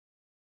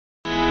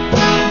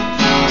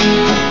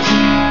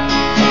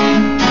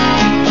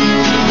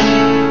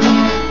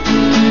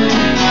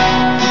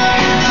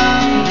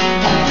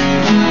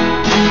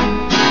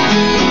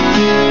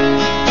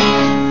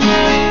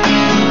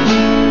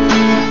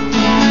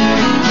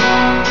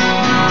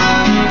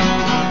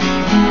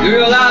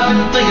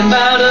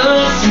about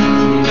us, you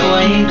know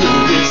I ain't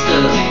good with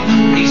stuff.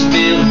 These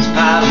feelings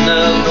piling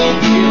up, don't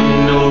give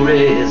me no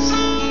rest.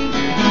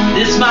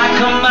 This might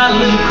come out a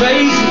little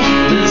crazy,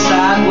 a little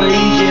sideways,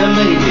 yeah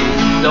maybe.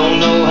 Don't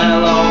know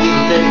how long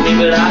it'll take me,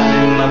 but I'll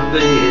do my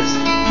best.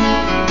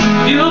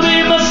 You'll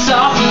be my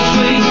soft and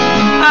sweet,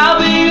 I'll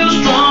be your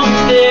strong and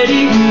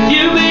steady.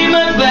 You be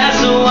my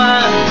glass of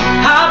wine,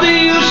 I'll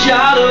be your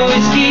shot of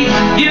whiskey.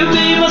 You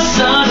be my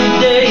sunny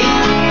day,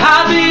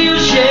 I'll be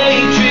your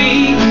shade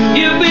tree.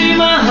 You be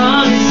my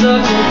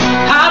honeysuckle,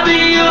 I'll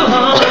be your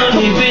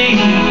honeybee.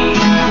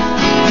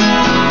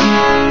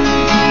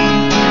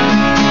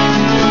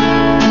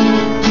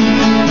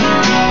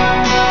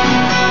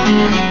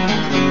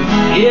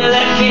 Yeah,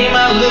 that came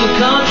out a little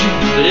country,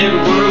 but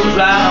every word was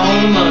right on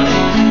the money.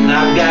 And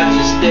I've got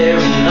you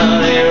staring,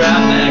 honey,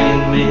 right back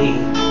at me.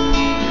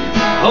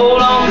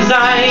 Hold on, 'cause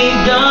I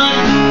ain't done,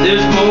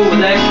 there's more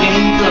where that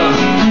came from.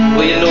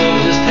 Well, you know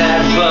I'm just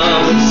having fun,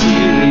 but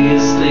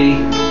seriously.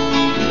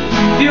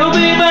 You'll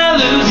be my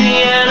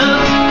Louisiana,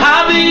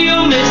 I'll be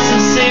your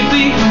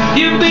Mississippi.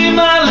 You be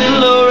my little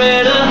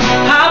Loretta,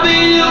 I'll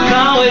be your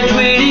Conway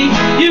Tweety.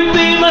 You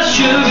be my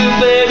sugar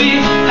baby,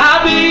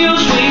 I'll be your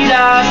sweet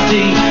iced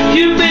tea.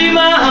 You be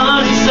my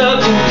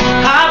honeysuckle,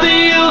 I'll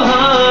be your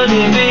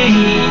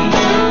honeybee.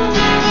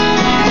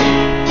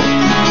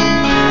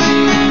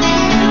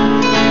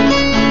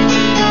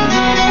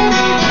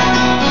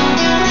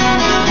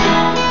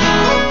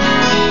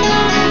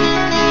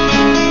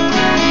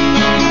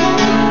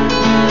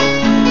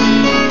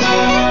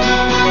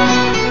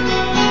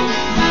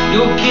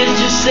 Your kiss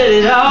just said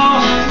it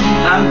all,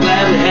 I'm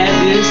glad we had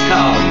this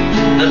talk.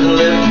 Nothing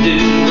left to do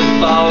but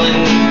fall in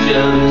each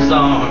other's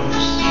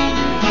arms.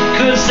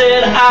 Could've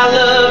said I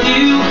love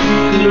you,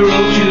 could've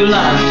wrote you a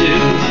line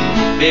too.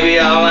 Baby,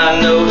 all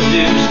I know to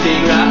do is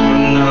speak right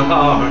from the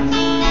heart.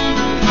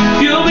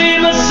 You'll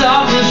be my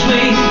soft and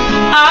sweet,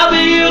 I'll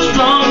be your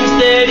strong and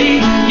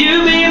steady.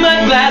 You be my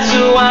glass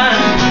of wine,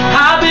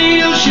 I'll be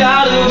your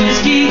shot of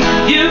whiskey.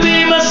 You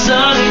be my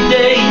sunny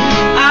day,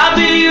 I'll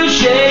be your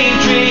shade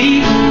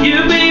tree.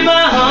 You be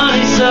my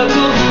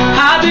honeysuckle,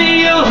 I'll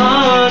be your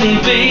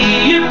honeybee.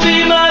 You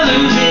be my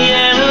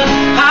Louisiana,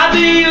 I'll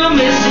be your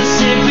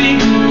Mississippi.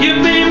 You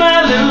be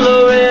my little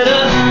Loretta,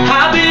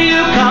 I'll be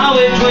your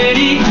Conway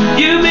Tweety.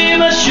 You be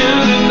my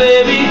sugar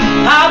baby,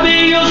 I'll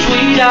be your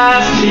sweet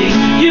iced tea.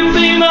 You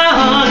be my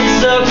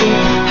honeysuckle,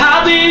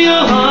 I'll be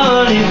your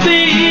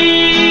honeybee.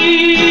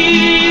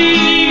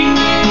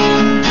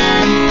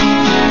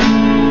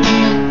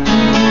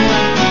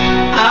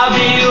 I'll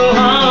be your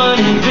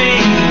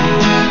honeybee.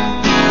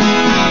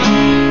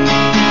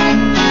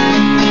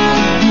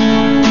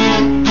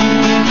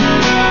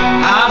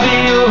 I'll be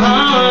your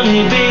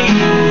honeybee.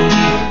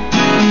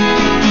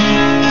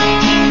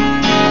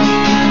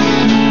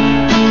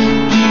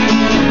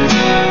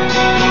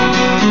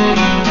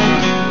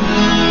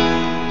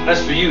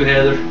 That's for you,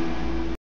 Heather.